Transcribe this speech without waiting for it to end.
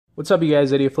What's up, you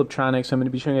guys? Eddie of Fliptroniks. I'm going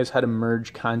to be showing you guys how to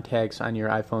merge contacts on your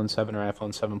iPhone 7 or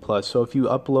iPhone 7 Plus. So if you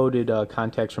uploaded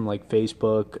contacts from like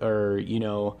Facebook or,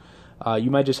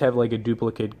 you might just have like a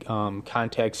duplicate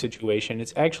contact situation.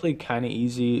 It's actually kind of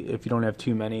easy if you don't have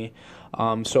too many.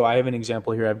 So I have an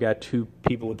example here. I've got two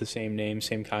people with the same name,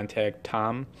 same contact,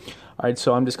 Tom. All right,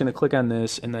 so I'm just going to click on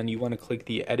this, and then you want to click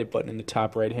the edit button in the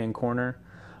top right-hand corner.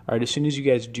 All right, as soon as you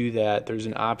guys do that, there's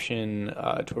an option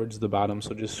towards the bottom,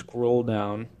 so just scroll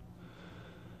down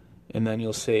and then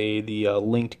you'll say the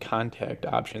linked contact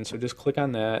option. So just click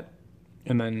on that,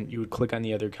 and then you would click on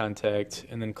the other contact,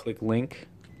 and then click link,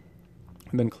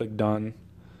 and then click done.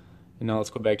 And now let's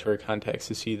go back to our contacts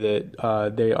to see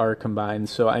that they are combined.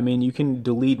 So I mean, you can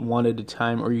delete one at a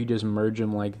time, or you just merge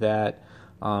them like that,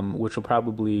 which will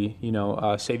probably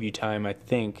save you time, I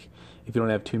think, if you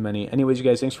don't have too many. Anyways, you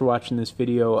guys, thanks for watching this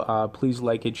video. Please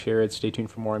like it, share it, stay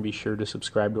tuned for more, and be sure to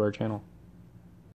subscribe to our channel.